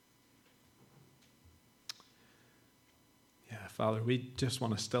Father, we just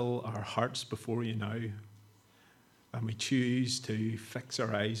want to still our hearts before you now. And we choose to fix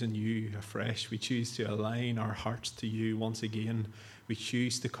our eyes on you afresh. We choose to align our hearts to you once again. We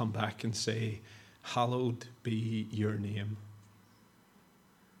choose to come back and say, hallowed be your name.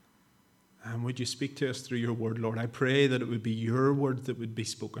 And would you speak to us through your word, Lord? I pray that it would be your word that would be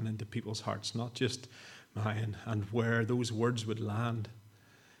spoken into people's hearts, not just mine, and where those words would land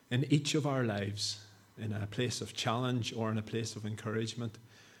in each of our lives, in a place of challenge or in a place of encouragement,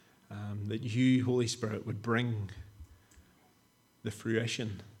 that you, Holy Spirit, would bring the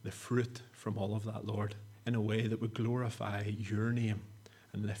fruition, the fruit from all of that, Lord, in a way that would glorify your name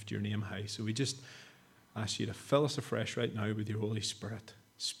and lift your name high. So we just ask you to fill us afresh right now with your Holy Spirit.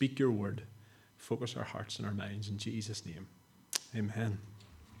 Speak your word. Focus our hearts and our minds in Jesus' name. Amen.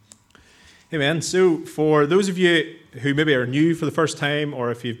 Amen. So for those of you who maybe are new for the first time,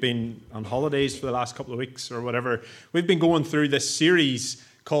 or if you've been on holidays for the last couple of weeks or whatever, we've been going through this series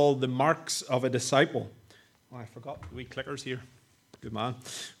called The Marks of a Disciple. Oh, I forgot the wee clickers here. Good man.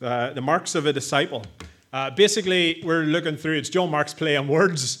 The Marks of a Disciple. Basically, we're looking through, it's John Mark's play on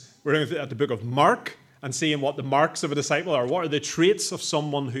words. We're looking at the book of Mark and seeing what the marks of a disciple are. What are the traits of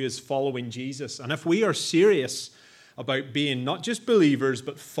someone who is following Jesus? And if we are serious about being not just believers,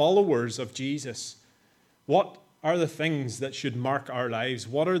 but followers of Jesus, what are the things that should mark our lives?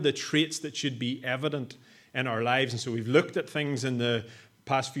 What are the traits that should be evident in our lives? And so we've looked at things in the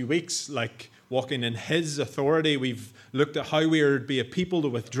past few weeks, like walking in his authority. We've looked at how we are to be a people to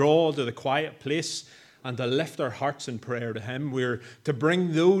withdraw to the quiet place and to lift our hearts in prayer to him. We're to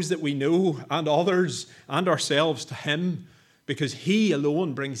bring those that we know and others and ourselves to him, because he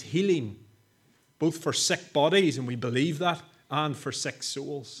alone brings healing, both for sick bodies, and we believe that, and for sick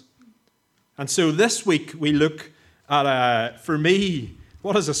souls. And so this week we look at, for me,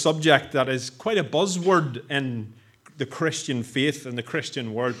 what is a subject that is quite a buzzword in the Christian faith and the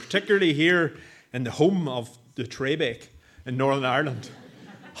Christian world, particularly here in the home of the Trebeck in Northern Ireland.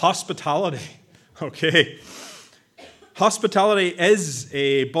 Hospitality. Okay. Hospitality is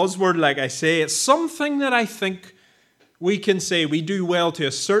a buzzword, like I say. It's something that I think we can say we do well to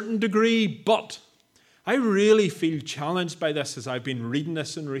a certain degree, but I really feel challenged by this as I've been reading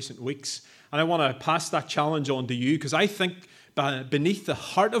this in recent weeks. And I want to pass that challenge on to you, because I think beneath the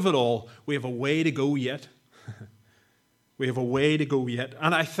heart of it all, we have a way to go yet. We have a way to go yet.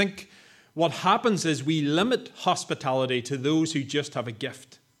 And I think what happens is we limit hospitality to those who just have a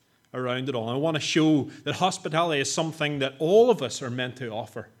gift around it all. I want to show that hospitality is something that all of us are meant to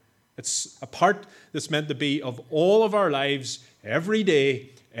offer. It's a part that's meant to be of all of our lives, every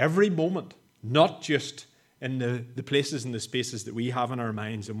day, every moment, not just in the places and the spaces that we have in our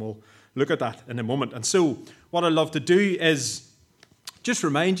minds. And we'll look at that in a moment. And so what I'd love to do is just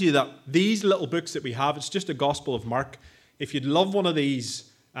remind you that these little books that we have, it's just a Gospel of Mark. If you'd love one of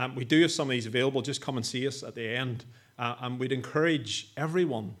these, we do have some of these available. Just come and see us at the end. And we'd encourage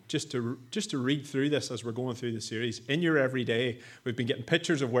everyone just to read through this as we're going through the series in your everyday. We've been getting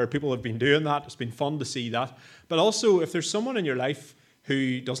pictures of where people have been doing that. It's been fun to see that. But also, if there's someone in your life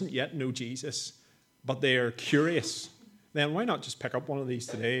who doesn't yet know Jesus, but they're curious, then why not just pick up one of these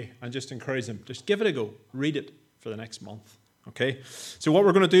today and just encourage them? Just give it a go. Read it for the next month. Okay? So what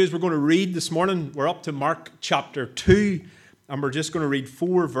we're going to do is we're going to read this morning. We're up to Mark chapter 2. And we're just going to read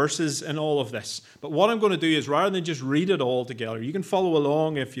 4 verses in all of this. But what I'm going to do is, rather than just read it all together, you can follow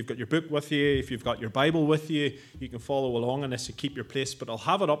along if you've got your book with you, if you've got your Bible with you, you can follow along on this and keep your place. But I'll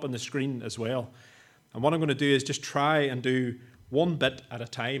have it up on the screen as well. And what I'm going to do is just try and do one bit at a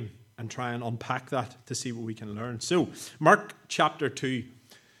time and try and unpack that to see what we can learn. So, Mark chapter 2.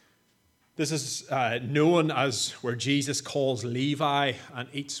 This is known as where Jesus calls Levi and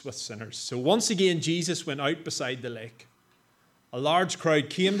eats with sinners. So once again, Jesus went out beside the lake. A large crowd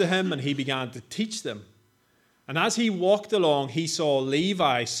came to him, and he began to teach them. And as he walked along, he saw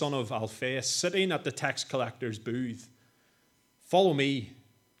Levi, son of Alphaeus, sitting at the tax collector's booth. "Follow me,"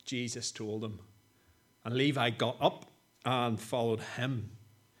 Jesus told him. And Levi got up and followed him.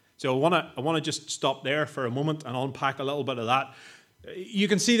 So I want to just stop there for a moment and unpack a little bit of that. You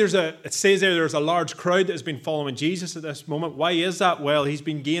can see it says there's a large crowd that has been following Jesus at this moment. Why is that? Well, he's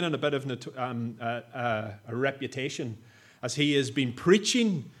been gaining a bit of a reputation as he has been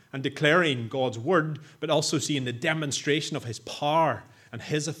preaching and declaring God's word, but also seeing the demonstration of his power and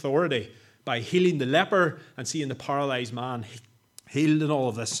his authority by healing the leper and seeing the paralyzed man healed and all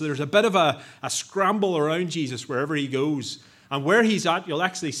of this. So there's a bit of a scramble around Jesus wherever he goes. And where he's at, you'll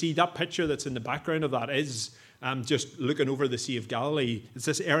actually see that picture that's in the background of that is just looking over the Sea of Galilee. It's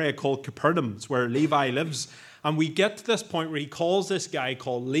this area called Capernaum. It's where Levi lives. And we get to this point where he calls this guy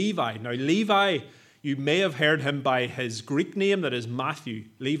called Levi. Now, Levi, You may have heard him by his Greek name, that is Matthew.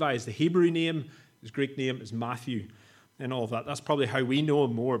 Levi is the Hebrew name. His Greek name is Matthew, and all of that. That's probably how we know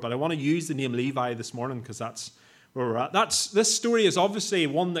him more. But I want to use the name Levi this morning because that's where we're at. This story is obviously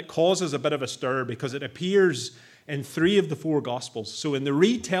one that causes a bit of a stir because it appears in 3 of the 4 Gospels. So in the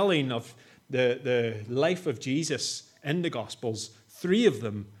retelling of the life of Jesus in the Gospels, 3 of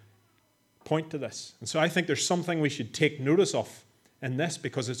them point to this. And so I think there's something we should take notice of in this,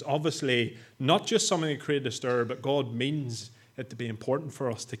 because it's obviously not just something that created a stir, but God means it to be important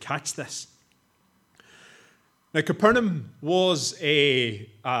for us to catch this. Now, Capernaum was it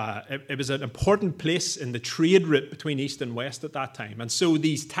was an important place in the trade route between east and west at that time. And so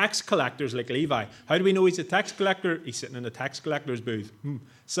these tax collectors like Levi, how do we know he's a tax collector? He's sitting in a tax collector's booth.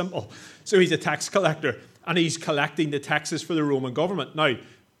 Simple. So he's a tax collector, and he's collecting the taxes for the Roman government. Now,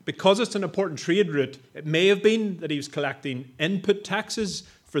 because it's an important trade route, it may have been that he was collecting input taxes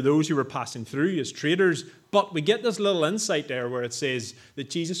for those who were passing through as traders, but we get this little insight there where it says that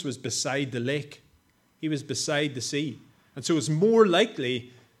Jesus was beside the lake. He was beside the sea. And so it's more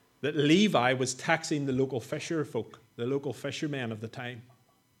likely that Levi was taxing the local fisher folk, the local fishermen of the time.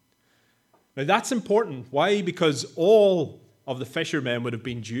 Now that's important. Why? Because all of the fishermen would have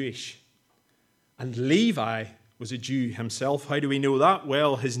been Jewish. And Levi was a Jew himself. How do we know that?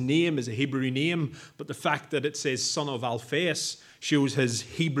 Well, his name is a Hebrew name, but the fact that it says son of Alphaeus shows his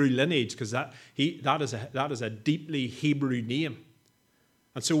Hebrew lineage, because that is a deeply Hebrew name.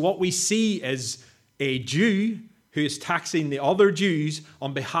 And so what we see is a Jew who is taxing the other Jews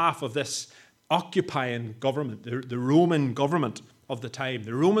on behalf of this occupying government, the Roman government of the time.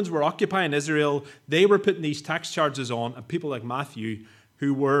 The Romans were occupying Israel. They were putting these tax charges on, and people like Matthew,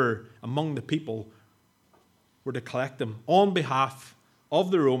 who were among the people, were to collect them on behalf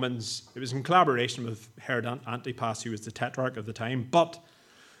of the Romans. It was in collaboration with Herod Antipas, who was the tetrarch of the time. But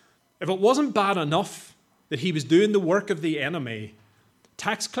if it wasn't bad enough that he was doing the work of the enemy,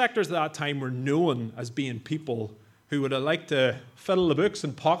 tax collectors at that time were known as being people who would have liked to fiddle the books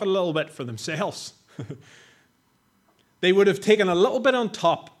and pocket a little bit for themselves. They would have taken a little bit on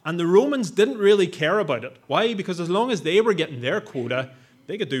top, and the Romans didn't really care about it. Why? Because as long as they were getting their quota,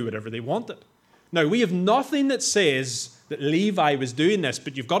 they could do whatever they wanted. Now, we have nothing that says that Levi was doing this,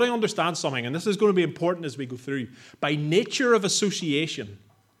 but you've got to understand something, and this is going to be important as we go through. By nature of association,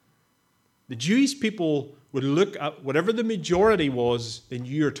 the Jewish people would look at whatever the majority was, then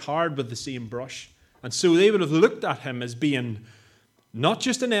you're tarred with the same brush. And so they would have looked at him as being not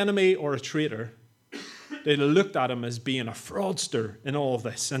just an enemy or a traitor, they'd have looked at him as being a fraudster in all of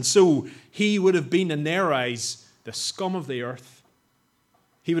this. And so he would have been, in their eyes, the scum of the earth.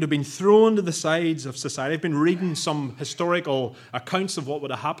 He would have been thrown to the sides of society. I've been reading some historical accounts of what would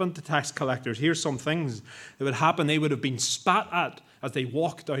have happened to tax collectors. Here's some things that would happen. They would have been spat at as they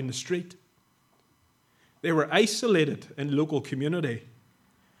walked down the street. They were isolated in local community.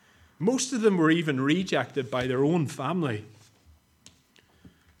 Most of them were even rejected by their own family.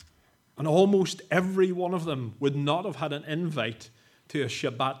 And almost every one of them would not have had an invite to a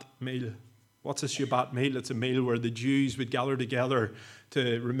Shabbat meal. What's a Shabbat meal? It's a meal where the Jews would gather together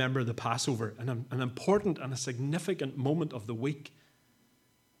to remember the Passover, an important and a significant moment of the week.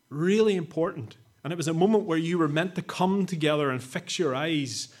 Really important. And it was a moment where you were meant to come together and fix your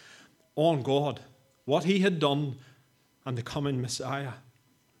eyes on God, what he had done, and the coming Messiah.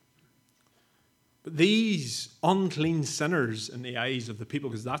 But these unclean sinners in the eyes of the people,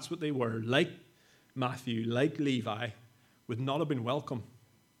 because that's what they were, like Matthew, like Levi, would not have been welcome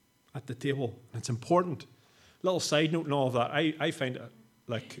at the table. And it's important. Little side note and all of that, I find it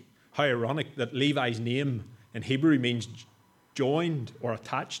like how ironic that Levi's name in Hebrew means joined or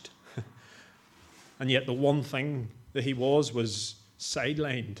attached. And yet the one thing that he was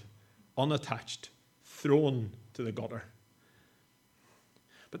sidelined, unattached, thrown to the gutter.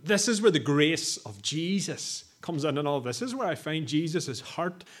 But this is where the grace of Jesus comes in all this. This is where I find Jesus'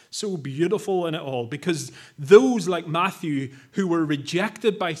 heart so beautiful in it all, because those like Matthew who were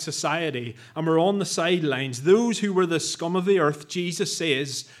rejected by society and were on the sidelines, those who were the scum of the earth, Jesus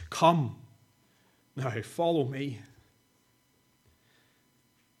says, come, now follow me.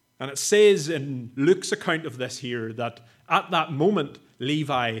 And it says in Luke's account of this here that at that moment,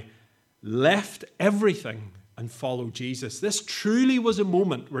 Levi left everything and followed Jesus. This truly was a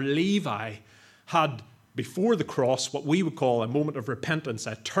moment where Levi had, before the cross, what we would call a moment of repentance,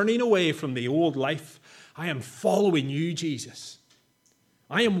 a turning away from the old life. I am following you, Jesus.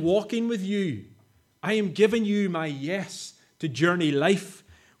 I am walking with you. I am giving you my yes to journey life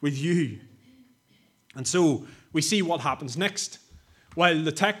with you. And so we see what happens next. While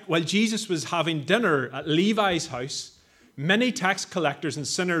Jesus was having dinner at Levi's house, Many tax collectors and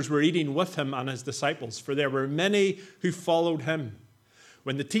sinners were eating with him and his disciples, for there were many who followed him.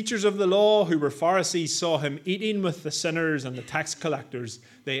 When the teachers of the law, who were Pharisees, saw him eating with the sinners and the tax collectors,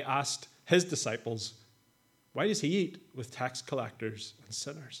 they asked his disciples, "Why does he eat with tax collectors and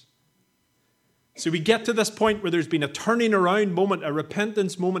sinners?" So we get to this point where there's been a turning around moment, a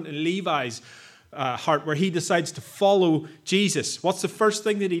repentance moment in Levi's heart, where he decides to follow Jesus. What's the first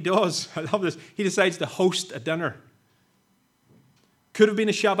thing that he does? I love this. He decides to host a dinner. Could have been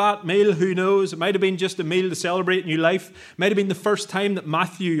a Shabbat meal, who knows? It might have been just a meal to celebrate new life. It might have been the first time that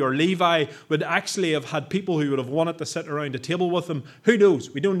Matthew or Levi would actually have had people who would have wanted to sit around a table with him. Who knows?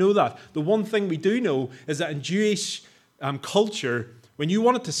 We don't know that. The one thing we do know is that in Jewish culture, when you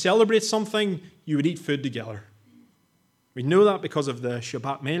wanted to celebrate something, you would eat food together. We know that because of the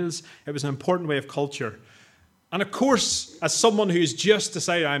Shabbat meals. It was an important way of culture. And of course, as someone who's just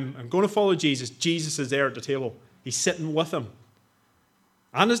decided, I'm going to follow Jesus, Jesus is there at the table. He's sitting with him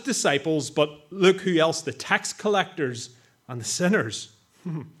and his disciples, but look who else, the tax collectors and the sinners.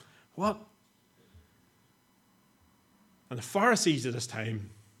 What? And the Pharisees at this time,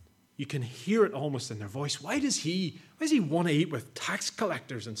 you can hear it almost in their voice. Why does he want to eat with tax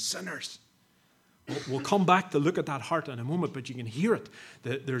collectors and sinners? We'll come back to look at that heart in a moment, but you can hear it.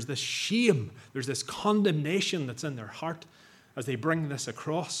 There's this shame, there's this condemnation that's in their heart as they bring this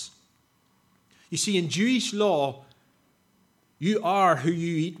across. You see, in Jewish law, you are who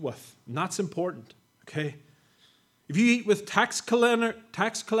you eat with, and that's important, okay? If you eat with tax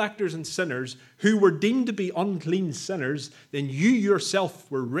collectors and sinners who were deemed to be unclean sinners, then you yourself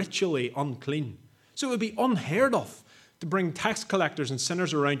were ritually unclean. So it would be unheard of to bring tax collectors and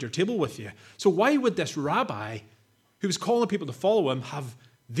sinners around your table with you. So why would this rabbi, who was calling people to follow him, have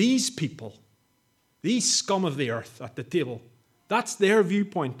these people, these scum of the earth at the table? That's their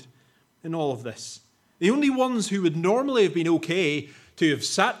viewpoint in all of this. The only ones who would normally have been okay to have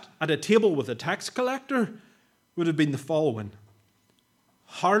sat at a table with a tax collector would have been the following: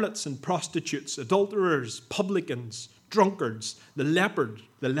 harlots and prostitutes, adulterers, publicans, drunkards, the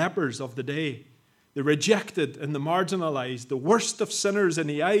lepers of the day, the rejected and the marginalized, the worst of sinners in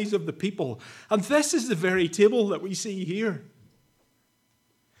the eyes of the people. And this is the very table that we see here.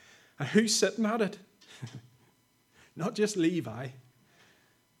 And who's sitting at it? Not just Levi,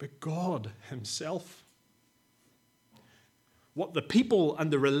 but God himself. What the people and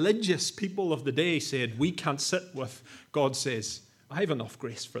the religious people of the day said we can't sit with, God says, I have enough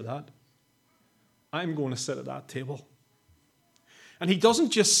grace for that. I'm going to sit at that table. And he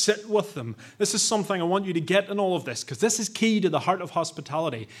doesn't just sit with them. This is something I want you to get in all of this, because this is key to the heart of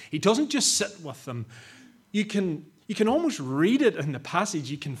hospitality. He doesn't just sit with them. You can almost read it in the passage.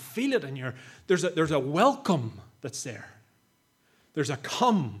 You can feel it in your... There's a welcome that's there. There's a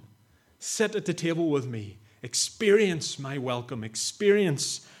come, sit at the table with me. Experience my welcome.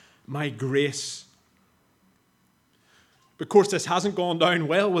 Experience my grace. Of course, this hasn't gone down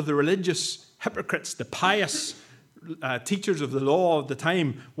well with the religious hypocrites, the pious teachers of the law of the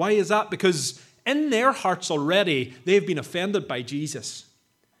time. Why is that? Because in their hearts already, they've been offended by Jesus.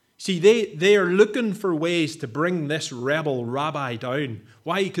 See, they are looking for ways to bring this rebel rabbi down.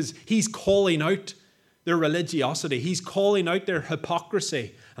 Why? Because he's calling out their religiosity. He's calling out their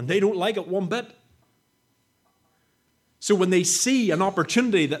hypocrisy, and they don't like it one bit. So when they see an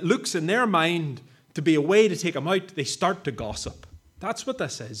opportunity that looks in their mind to be a way to take them out, they start to gossip. That's what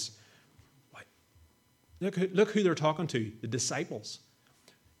this is. Look who they're talking to, the disciples.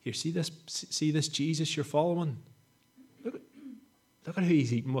 Here, see this Jesus you're following? Look at who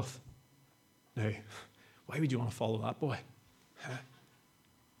he's eating with. Now, why would you want to follow that boy? Huh?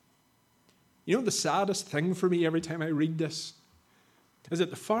 You know the saddest thing for me every time I read this is that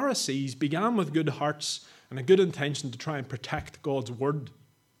the Pharisees began with good hearts and a good intention to try and protect God's word,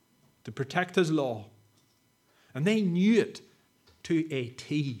 to protect his law. And they knew it to a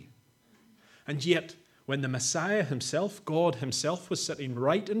T. And yet, when the Messiah himself, God himself, was sitting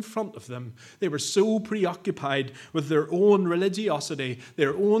right in front of them, they were so preoccupied with their own religiosity,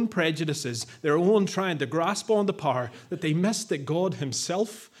 their own prejudices, their own trying to grasp onto power, that they missed that God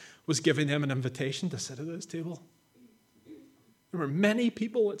himself was giving them an invitation to sit at his table. There were many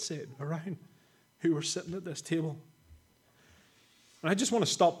people, it said, around who were sitting at this table. And I just want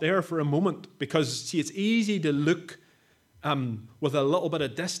to stop there for a moment because, see, it's easy to look with a little bit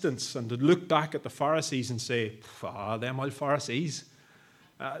of distance and to look back at the Pharisees and say, them old Pharisees.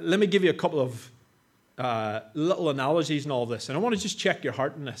 Let me give you a couple of little analogies and all this. And I want to just check your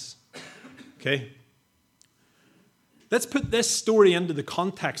heart in this. Okay? Let's put this story into the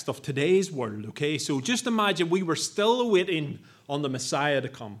context of today's world, okay? So just imagine we were still waiting on the Messiah to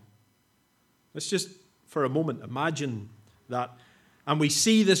come. Let's just, for a moment, imagine And we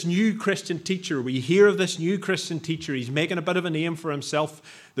see this new Christian teacher. We hear of this new Christian teacher. He's making a bit of a name for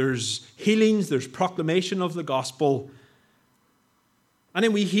himself. There's healings. There's proclamation of the gospel. And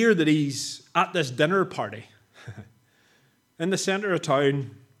then we hear that he's at this dinner party in the centre of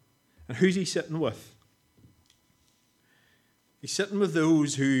town. And who's he sitting with? He's sitting with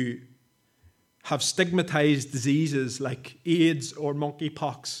those who have stigmatized diseases like AIDS or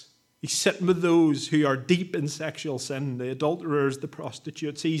monkeypox. He's sitting with those who are deep in sexual sin, the adulterers, the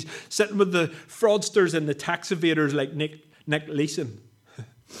prostitutes. He's sitting with the fraudsters and the tax evaders like Nick Leeson.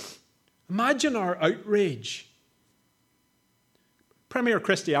 Imagine our outrage. Premier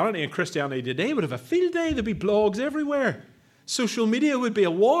Christianity and Christianity Today would have a field day. There'd be blogs everywhere. Social media would be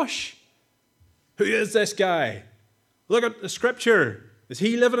awash. Who is this guy? Look at the scripture. Is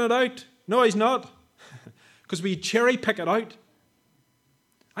he living it out? No, he's not. Because we cherry pick it out.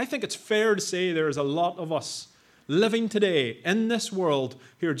 I think it's fair to say there is a lot of us living today in this world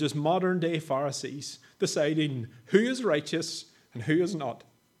who are just modern day Pharisees, deciding who is righteous and who is not.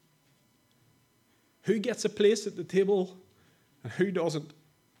 Who gets a place at the table and who doesn't.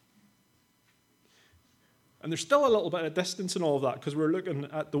 And there's still a little bit of distance in all of that because we're looking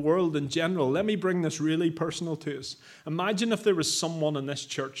at the world in general. Let me bring this really personal to us. Imagine if there was someone in this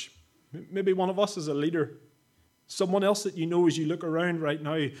church, maybe one of us is a leader, someone else that you know as you look around right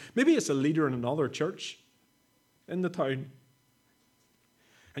now. Maybe it's a leader in another church in the town.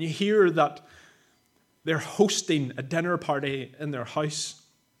 And you hear that they're hosting a dinner party in their house.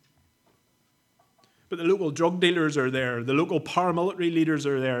 But the local drug dealers are there. The local paramilitary leaders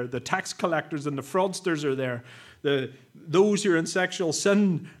are there. The tax collectors and the fraudsters are there. Those who are in sexual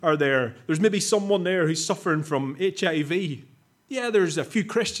sin are there. There's maybe someone there who's suffering from HIV. Yeah, there's a few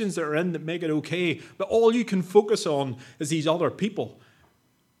Christians that are in that make it okay, but all you can focus on is these other people.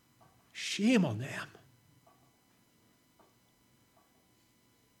 Shame on them.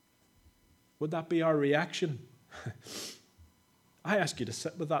 Would that be our reaction? I ask you to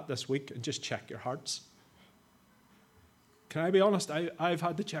sit with that this week and just check your hearts. Can I be honest? I've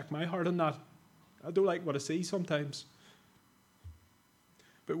had to check my heart on that. I don't like what I see sometimes.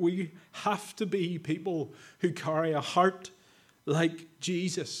 But we have to be people who carry a heart like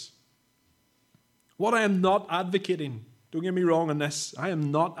Jesus. What I am not advocating, don't get me wrong on this, I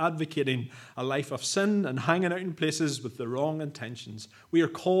am not advocating a life of sin and hanging out in places with the wrong intentions. We are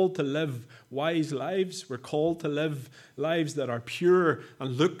called to live wise lives. We're called to live lives that are pure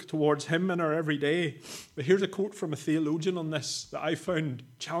and look towards Him in our everyday. But here's a quote from a theologian on this that I found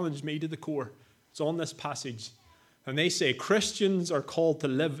challenged me to the core. It's on this passage. And they say Christians are called to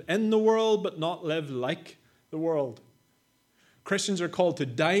live in the world but not live like the world. Christians are called to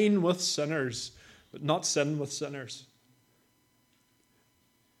dine with sinners, but not sin with sinners.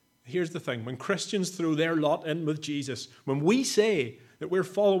 Here's the thing. When Christians throw their lot in with Jesus, when we say that we're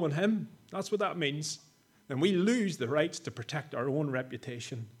following Him, that's what that means, then we lose the rights to protect our own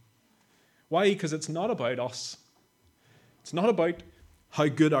reputation. Why? Because it's not about us. It's not about how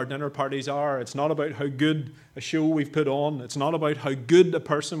good our dinner parties are. It's not about how good a show we've put on. It's not about how good a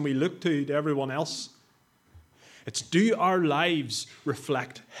person we look to everyone else. It's, do our lives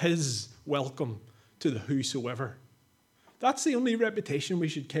reflect His welcome to the whosoever? That's the only reputation we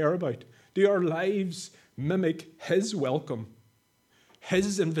should care about. Do our lives mimic His welcome,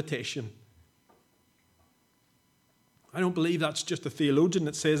 His invitation? I don't believe that's just a theologian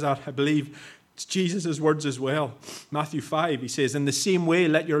that says that. I believe it's Jesus' words as well. Matthew 5, he says, in the same way,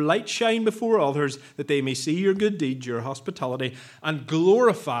 let your light shine before others, that they may see your good deeds, your hospitality, and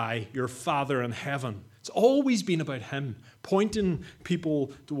glorify your Father in heaven. It's always been about Him, pointing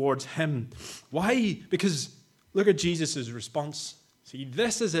people towards Him. Why? Because look at Jesus' response. See,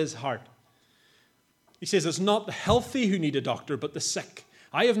 this is His heart. He says, it's not the healthy who need a doctor, but the sick.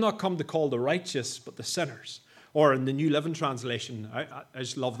 I have not come to call the righteous, but the sinners. Or in the New Living Translation, I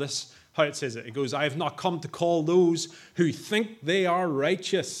just love this, how it says it. It goes, I have not come to call those who think they are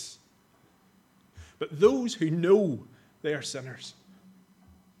righteous, but those who know they are sinners.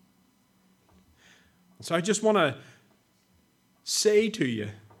 So I just want to say to you,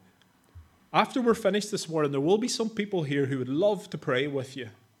 after we're finished this morning, there will be some people here who would love to pray with you.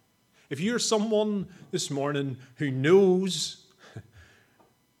 If you're someone this morning who knows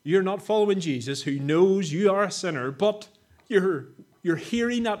you're not following Jesus, who knows you are a sinner, but you're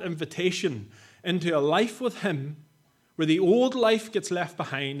hearing that invitation into a life with Him, where the old life gets left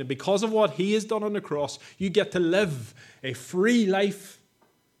behind, and because of what He has done on the cross, you get to live a free life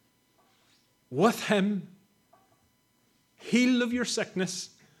with Him, healed of your sickness,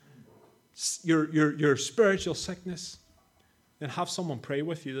 your spiritual sickness, then have someone pray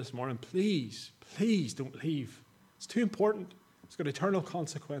with you this morning. Please don't leave. It's too important. It's got eternal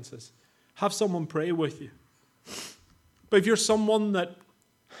consequences. Have someone pray with you. But if you're someone that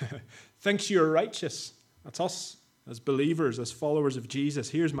thinks you're righteous, that's us as believers, as followers of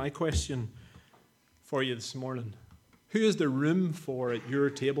Jesus. Here's my question for you this morning. Who is there room for at your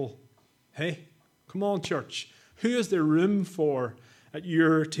table? Hey, come on, church. Who is there room for at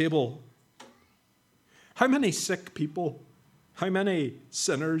your table? How many sick people, how many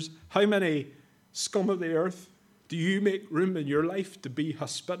sinners, how many scum of the earth do you make room in your life to be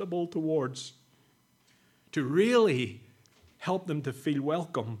hospitable towards? To really help them to feel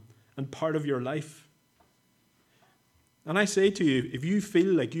welcome and part of your life? And I say to you, if you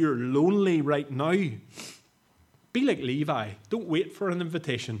feel like you're lonely right now, be like Levi. Don't wait for an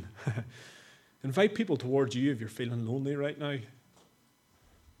invitation. Invite people towards you if you're feeling lonely right now.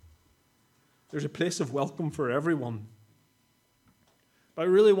 There's a place of welcome for everyone. But I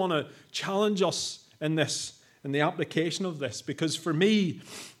really want to challenge us in this, in the application of this, because for me,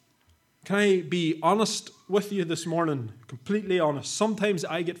 can I be honest with you this morning? Completely honest. Sometimes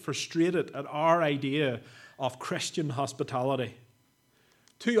I get frustrated at our idea of Christian hospitality.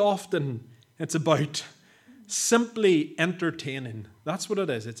 Too often, it's about simply entertaining. That's what it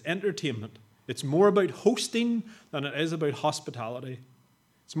is. It's entertainment. It's more about hosting than it is about hospitality.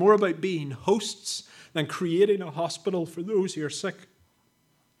 It's more about being hosts than creating a hospital for those who are sick.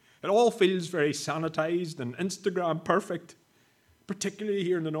 It all feels very sanitized and Instagram perfect, particularly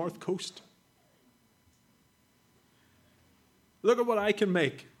here in the North Coast. Look at what I can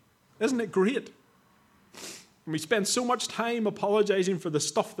make. Isn't it great? And we spend so much time apologizing for the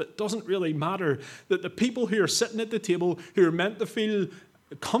stuff that doesn't really matter, that the people who are sitting at the table, who are meant to feel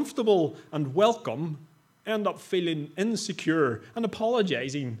comfortable and welcome, end up feeling insecure and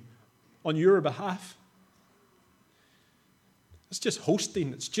apologizing on your behalf. It's just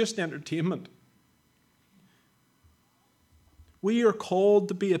hosting. It's just entertainment. We are called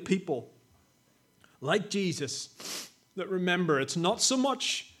to be a people like Jesus that remember it's not so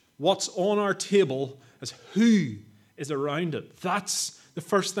much what's on our table as who is around it. That's the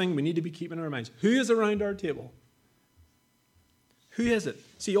first thing we need to be keeping in our minds. Who is around our table? Who is it?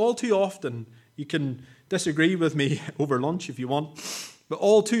 See, all too often, you can disagree with me over lunch if you want, but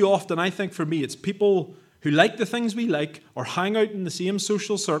all too often, I think for me, it's people who like the things we like, or hang out in the same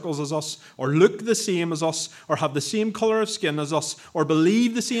social circles as us, or look the same as us, or have the same colour of skin as us, or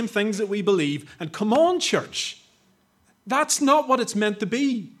believe the same things that we believe. And come on, church, that's not what it's meant to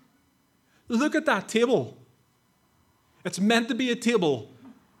be. Look at that table. It's meant to be a table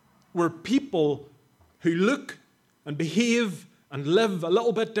where people who look and behave and live a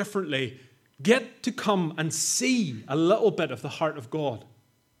little bit differently get to come and see a little bit of the heart of God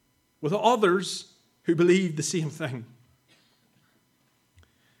with others who believe the same thing.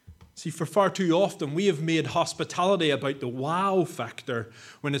 See, for far too often, we have made hospitality about the wow factor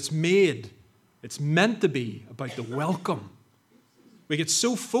when it's meant to be about the welcome. We get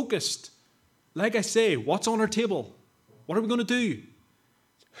so focused. Like I say, what's on our table? What are we going to do?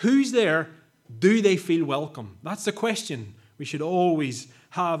 Who's there? Do they feel welcome? That's the question we should always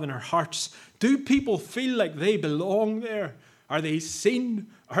have in our hearts. Do people feel like they belong there? Are they seen?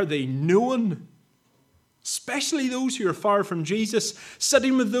 Are they known? Especially those who are far from Jesus,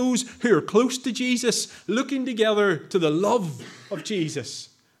 sitting with those who are close to Jesus, looking together to the love of Jesus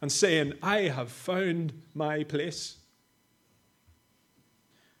and saying, I have found my place.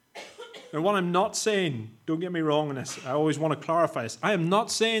 Now, what I'm not saying, don't get me wrong on this, I always want to clarify this. I am not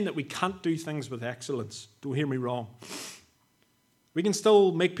saying that we can't do things with excellence. Don't hear me wrong. We can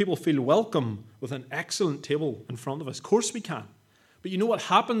still make people feel welcome with an excellent table in front of us. Of course we can. But you know what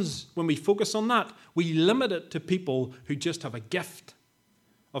happens when we focus on that? We limit it to people who just have a gift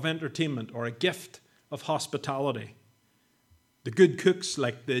of entertainment or a gift of hospitality. The good cooks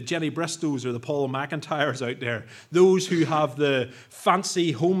like the Jenny Bristows or the Paul McIntyres out there. Those who have the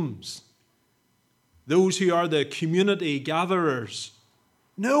fancy homes. Those who are the community gatherers.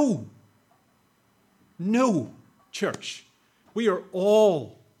 No, church. We are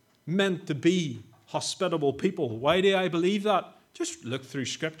all meant to be hospitable people. Why do I believe that? Just look through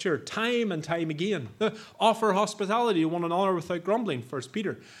Scripture time and time again. Offer hospitality to one another without grumbling, 1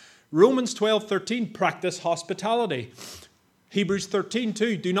 Peter. Romans 12:13, practice hospitality. Hebrews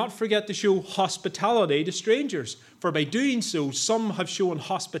 13:2, do not forget to show hospitality to strangers, for by doing so, some have shown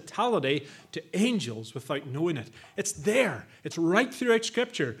hospitality to angels without knowing it. It's there. It's right throughout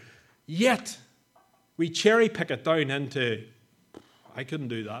Scripture. Yet, we cherry pick it down into, I couldn't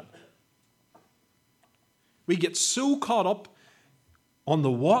do that. We get so caught up on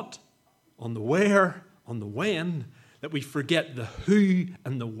the what, on the where, on the when, that we forget the who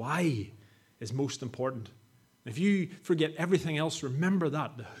and the why is most important. If you forget everything else, remember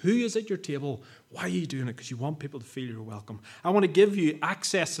that. The who is at your table. Why are you doing it? Because you want people to feel you're welcome. I want to give you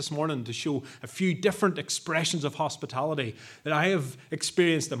access this morning to show a few different expressions of hospitality that I have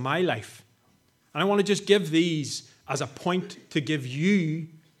experienced in my life. And I want to just give these as a point to give you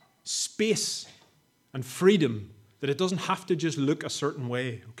space and freedom, that it doesn't have to just look a certain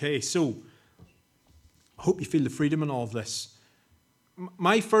way. Okay, so I hope you feel the freedom in all of this.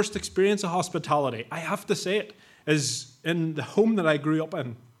 My first experience of hospitality, I have to say it, is in the home that I grew up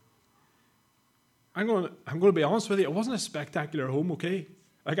in. I'm going to be honest with you, it wasn't a spectacular home, okay?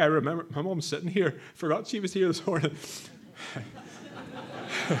 Like, I remember my mum sitting here, forgot she was here this morning.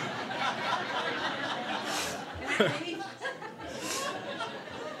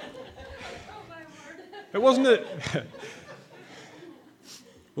 It wasn't a...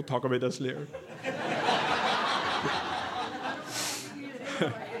 We'll talk about this later.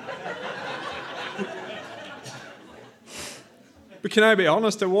 But can I be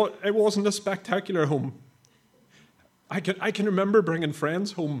honest, it wasn't a spectacular home. I can remember bringing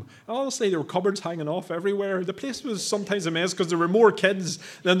friends home. Honestly, there were cupboards hanging off everywhere. The place was sometimes a mess because there were more kids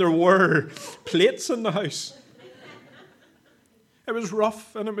than there were plates in the house. It was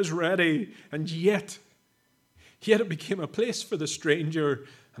rough and it was ready, and yet it became a place for the stranger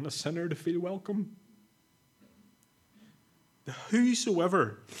and the sinner to feel welcome. The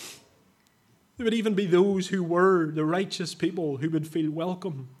whosoever. There would even be those who were the righteous people who would feel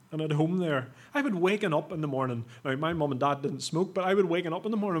welcome and at home there. I would waken up in the morning. Now, my mum and dad didn't smoke, but I would waken up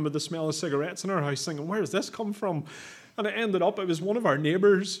in the morning with the smell of cigarettes in our house thinking, where does this come from? And it ended up, it was one of our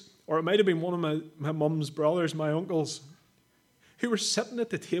neighbours, or it might have been one of my mum's brothers, my uncles, who were sitting at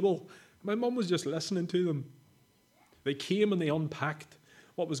the table. My mum was just listening to them. They came and they unpacked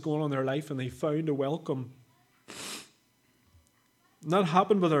what was going on in their life, and they found a welcome. And that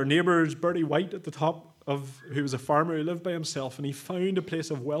happened with our neighbours, Bertie White at the top, who was a farmer who lived by himself, and he found a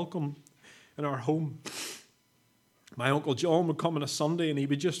place of welcome in our home. My Uncle John would come on a Sunday and he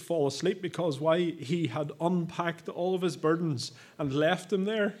would just fall asleep because why? He had unpacked all of his burdens and left them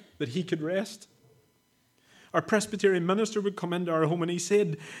there that he could rest. Our Presbyterian minister would come into our home and he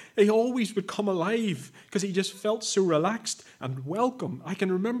said he always would come alive because he just felt so relaxed and welcome. I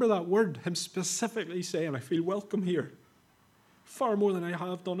can remember that word, him specifically saying, I feel welcome here. Far more than I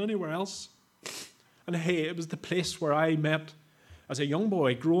have done anywhere else. And hey, it was the place where I met, as a young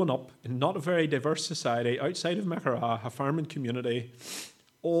boy growing up in not a very diverse society, outside of Macará, a farming community,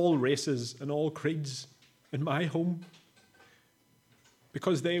 all races and all creeds in my home.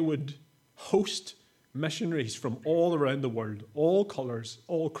 Because they would host missionaries from all around the world, all colours,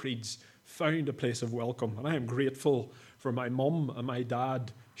 all creeds, found a place of welcome. And I am grateful for my mum and my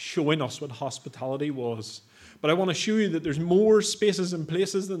dad showing us what hospitality was. But I want to show you that there's more spaces and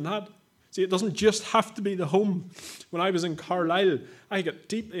places than that. See, it doesn't just have to be the home. When I was in Carlisle, I got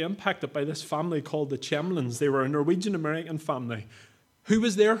deeply impacted by this family called the Chemlins. They were a Norwegian-American family. Who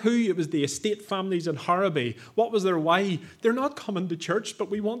was their who? It was the estate families in Harraby. What was their why? They're not coming to church, but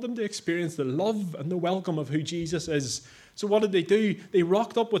we want them to experience the love and the welcome of who Jesus is. So what did they do? They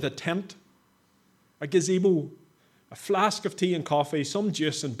rocked up with a tent, a gazebo, a flask of tea and coffee, some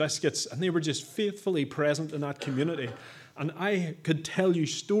juice and biscuits, and they were just faithfully present in that community. And I could tell you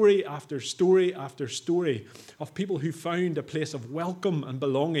story after story after story of people who found a place of welcome and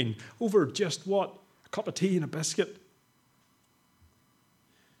belonging over just what? A cup of tea and a biscuit.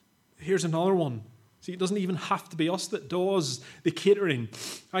 Here's another one. See, it doesn't even have to be us that does the catering.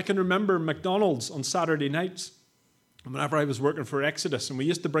 I can remember McDonald's on Saturday nights, whenever I was working for Exodus, and we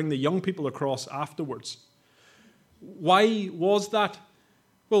used to bring the young people across afterwards. Why was that?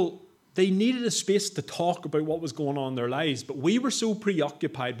 Well, they needed a space to talk about what was going on in their lives, but we were so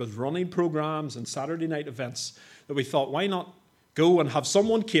preoccupied with running programs and Saturday night events that we thought, why not go and have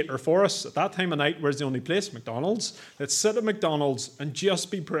someone cater for us? At that time of night, where's the only place? McDonald's. Let's sit at McDonald's and just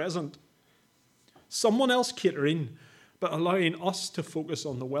be present. Someone else catering, but allowing us to focus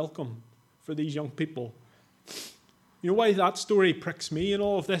on the welcome for these young people. You know why that story pricks me in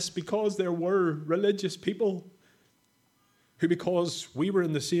all of this? Because there were religious people who, because we were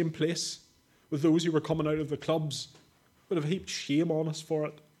in the same place with those who were coming out of the clubs, would have heaped shame on us for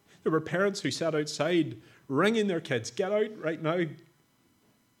it. There were parents who sat outside ringing their kids, get out right now.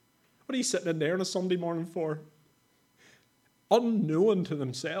 What are you sitting in there on a Sunday morning for? Unknowing to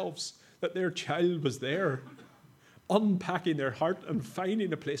themselves that their child was there, unpacking their heart and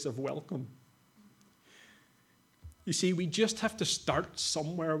finding a place of welcome. You see, we just have to start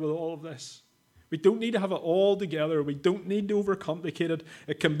somewhere with all of this. We don't need to have it all together. We don't need to overcomplicate it.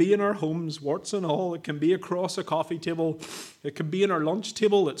 It can be in our homes, warts and all. It can be across a coffee table. It can be in our lunch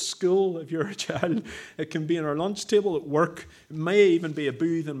table at school if you're a child. It can be in our lunch table at work. It may even be a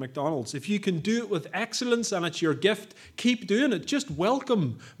booth in McDonald's. If you can do it with excellence and it's your gift, keep doing it. Just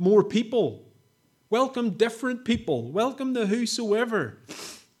welcome more people. Welcome different people. Welcome the whosoever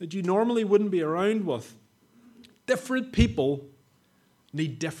that you normally wouldn't be around with. Different people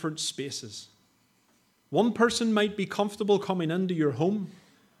need different spaces. One person might be comfortable coming into your home.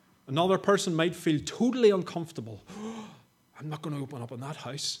 Another person might feel totally uncomfortable. I'm not going to open up in that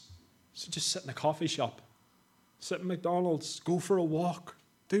house. So just sit in a coffee shop. Sit in McDonald's. Go for a walk.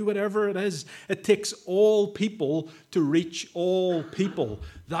 Do whatever it is. It takes all people to reach all people.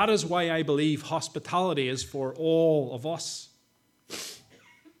 That is why I believe hospitality is for all of us.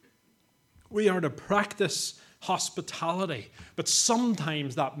 We are to practice hospitality, but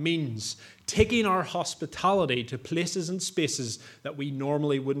sometimes that means taking our hospitality to places and spaces that we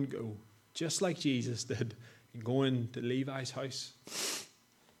normally wouldn't go, just like Jesus did in going to Levi's house.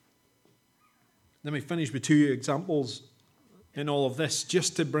 Let me finish with two examples in all of this,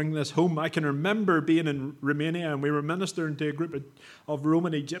 just to bring this home. I can remember being in Romania, and we were ministering to a group of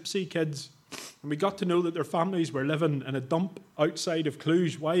Romani gypsy kids, and we got to know that their families were living in a dump outside of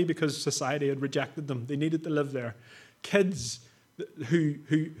Cluj. Why? Because society had rejected them. They needed to live there. Kids who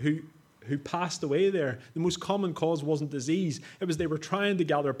passed away there, the most common cause wasn't disease. It was they were trying to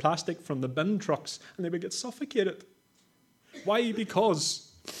gather plastic from the bin trucks, and they would get suffocated. Why?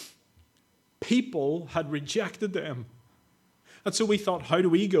 Because people had rejected them. And so we thought, how do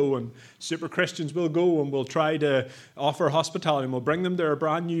we go? And super Christians will go and we'll try to offer hospitality and we'll bring them to a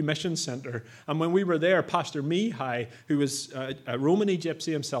brand new mission centre. And when we were there, Pastor Mihai, who was a Romani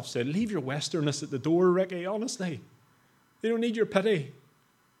gypsy himself, said, leave your westernness at the door, Ricky, honestly. They don't need your pity.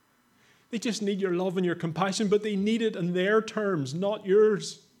 They just need your love and your compassion, but they need it in their terms, not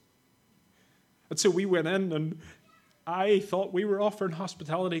yours. And so we went in and I thought we were offering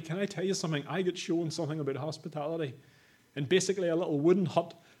hospitality. Can I tell you something? I got shown something about hospitality. And basically a little wooden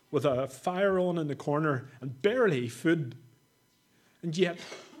hut with a fire on in the corner and barely food. And yet,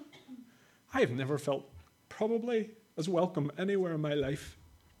 I have never felt probably as welcome anywhere in my life.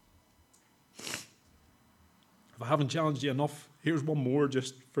 If I haven't challenged you enough, here's one more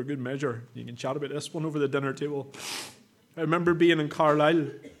just for good measure. You can chat about this one over the dinner table. I remember being in Carlisle.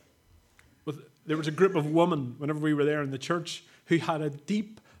 There was a group of women, whenever we were there in the church, who had a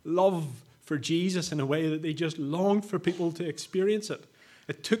deep love for Jesus in a way that they just longed for people to experience it.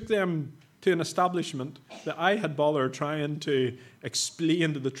 It took them to an establishment that I had bothered trying to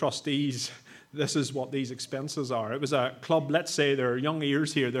explain to the trustees, this is what these expenses are. It was a club, let's say there are young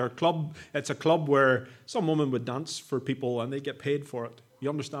ears here, it's a club where some woman would dance for people and they get paid for it. You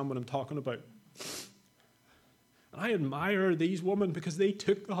understand what I'm talking about? And I admire these women because they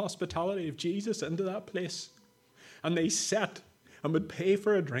took the hospitality of Jesus into that place. And they sat and would pay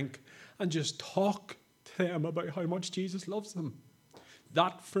for a drink and just talk to them about how much Jesus loves them.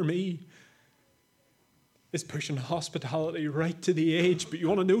 That, for me, is pushing hospitality right to the edge. But you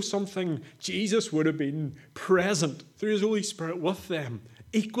want to know something? Jesus would have been present through his Holy Spirit with them,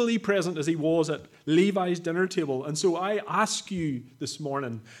 equally present as he was at Levi's dinner table. And so I ask you this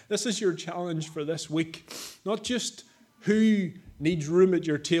morning, this is your challenge for this week, not just who needs room at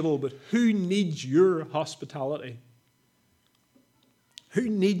your table, but who needs your hospitality? Who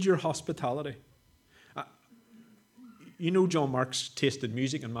needs your hospitality? You know John Mark's taste in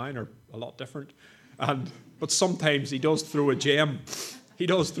music and mine are a lot different. But sometimes he does throw a gem. He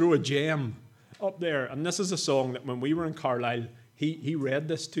does throw a gem up there. And this is a song that when we were in Carlisle, he read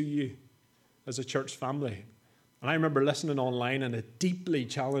this to you as a church family. And I remember listening online and it deeply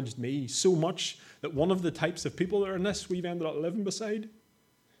challenged me so much that one of the types of people that are in this we've ended up living beside.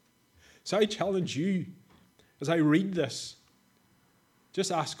 So I challenge you as I read this. Just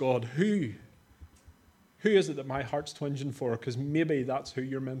ask God, who is it that my heart's twinging for? Because maybe that's who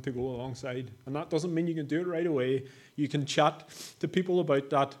you're meant to go alongside. And that doesn't mean you can do it right away. You can chat to people about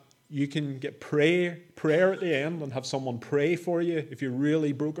that. You can get prayer at the end and have someone pray for you if you're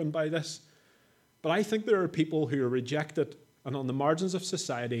really broken by this. But I think there are people who are rejected and on the margins of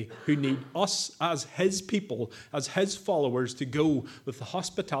society who need us as his people, as his followers, to go with the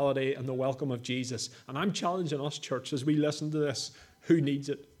hospitality and the welcome of Jesus. And I'm challenging us, church, as we listen to this. Who needs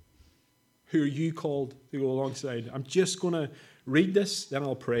it? Who are you called to go alongside? I'm just going to read this, then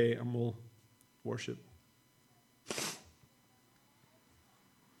I'll pray and we'll worship.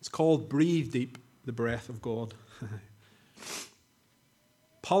 It's called Breathe Deep, the Breath of God.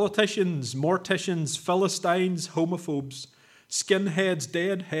 Politicians, morticians, Philistines, homophobes, Skinheads,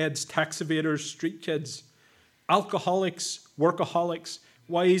 deadheads, tax evaders, street kids, alcoholics, workaholics,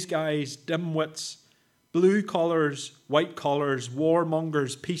 wise guys, dimwits, blue collars, white collars,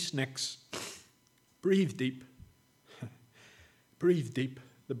 warmongers, peaceniks. Breathe deep. Breathe deep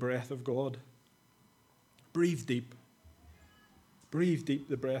the breath of God. Breathe deep. Breathe deep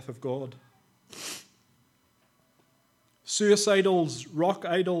the breath of God. Suicidals, rock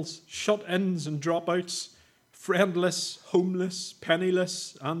idols, shut-ins and dropouts, friendless, homeless,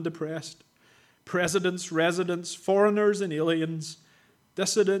 penniless and depressed, presidents, residents, foreigners and aliens,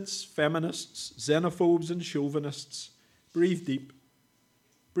 dissidents, feminists, xenophobes and chauvinists. Breathe deep.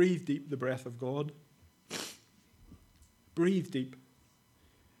 Breathe deep the breath of God. Breathe deep.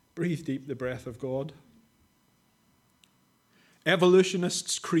 Breathe deep the breath of God.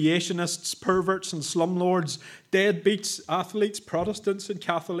 Evolutionists, creationists, perverts and slumlords, deadbeats, athletes, Protestants and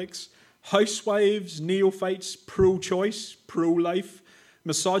Catholics, housewives, neophytes, pro-choice, pro-life,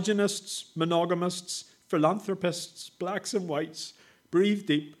 misogynists, monogamists, philanthropists, blacks and whites. Breathe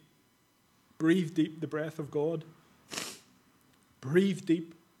deep. Breathe deep the breath of God. Breathe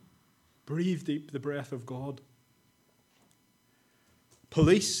deep. Breathe deep the breath of God.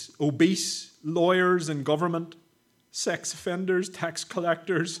 Police, obese, lawyers and government, sex offenders, tax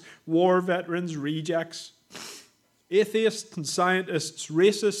collectors, war veterans, rejects, atheists and scientists,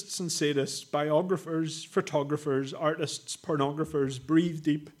 racists and sadists, biographers, photographers, artists, pornographers. Breathe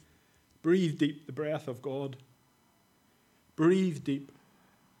deep. Breathe deep the breath of God. Breathe deep.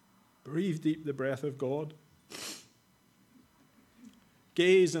 Breathe deep the breath of God.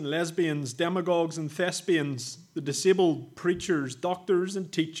 Gays and lesbians, demagogues and thespians, the disabled, preachers, doctors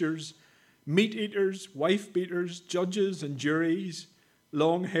and teachers, meat eaters, wife beaters, judges and juries,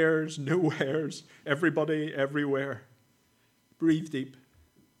 long hairs, no hairs, everybody, everywhere. Breathe deep.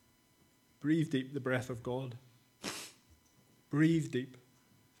 Breathe deep the breath of God. Breathe deep.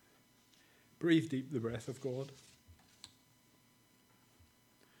 Breathe deep the breath of God.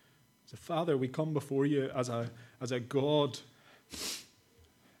 So, Father, we come before you as a God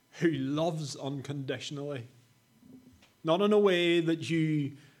who loves unconditionally. Not in a way that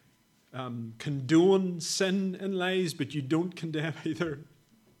you condone sin and lies, but you don't condemn either.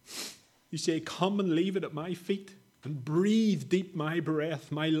 You say, come and leave it at my feet and breathe deep my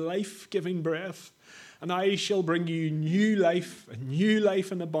breath, my life-giving breath, and I shall bring you new life, a new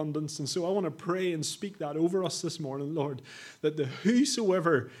life in abundance. And so I want to pray and speak that over us this morning, Lord, that the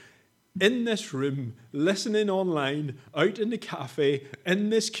whosoever in this room, listening online, out in the cafe, in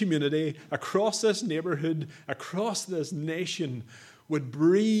this community, across this neighborhood, across this nation, would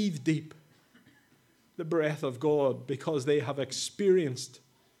breathe deep the breath of God because they have experienced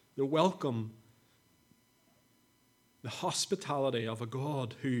the welcome, the hospitality of a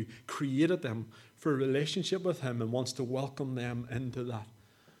God who created them for a relationship with Him and wants to welcome them into that.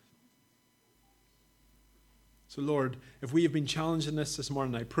 So, Lord, if we have been challenged in this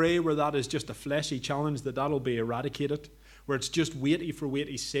morning, I pray where that is just a fleshy challenge, that'll be eradicated. Where it's just weighty for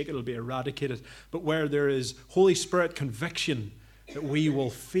weighty's sake, it'll be eradicated. But where there is Holy Spirit conviction, that we will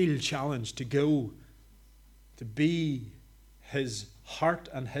feel challenged to go, to be His heart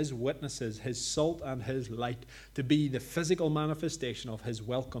and His witnesses, His salt and His light, to be the physical manifestation of His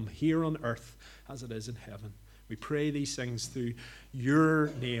welcome here on earth as it is in heaven. We pray these things through your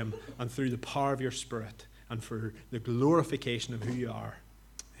name and through the power of your Spirit, and for the glorification of who you are.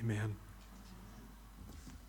 Amen.